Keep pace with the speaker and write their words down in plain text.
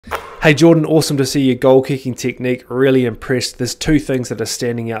Hey Jordan, awesome to see your goal kicking technique, really impressed. There's two things that are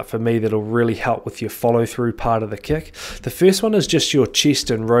standing out for me that'll really help with your follow through part of the kick. The first one is just your chest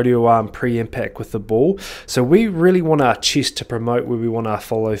and rodeo arm pre-impact with the ball. So we really want our chest to promote where we want our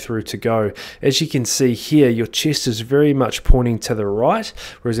follow through to go. As you can see here, your chest is very much pointing to the right,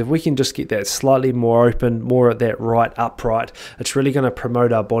 whereas if we can just get that slightly more open, more at that right upright, it's really going to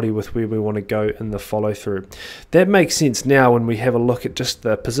promote our body with where we want to go in the follow through. That makes sense now when we have a look at just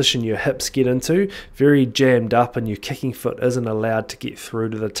the position your hips get into, very jammed up, and your kicking foot isn't allowed to get through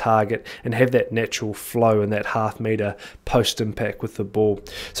to the target and have that natural flow and that half-meter post impact with the ball.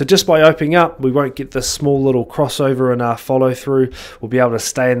 So just by opening up, we won't get this small little crossover in our follow through. We'll be able to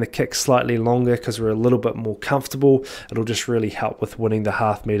stay in the kick slightly longer because we're a little bit more comfortable. It'll just really help with winning the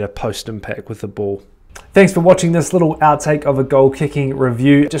half-meter post impact with the ball. Thanks for watching this little outtake of a goal kicking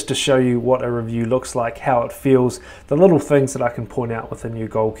review, just to show you what a review looks like, how it feels, the little things that I can point out within your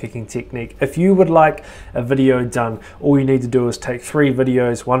goal kicking technique. If you would like a video done, all you need to do is take 3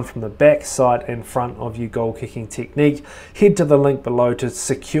 videos, one from the back, side and front of your goal kicking technique. Head to the link below to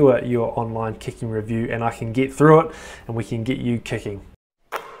secure your online kicking review and I can get through it and we can get you kicking.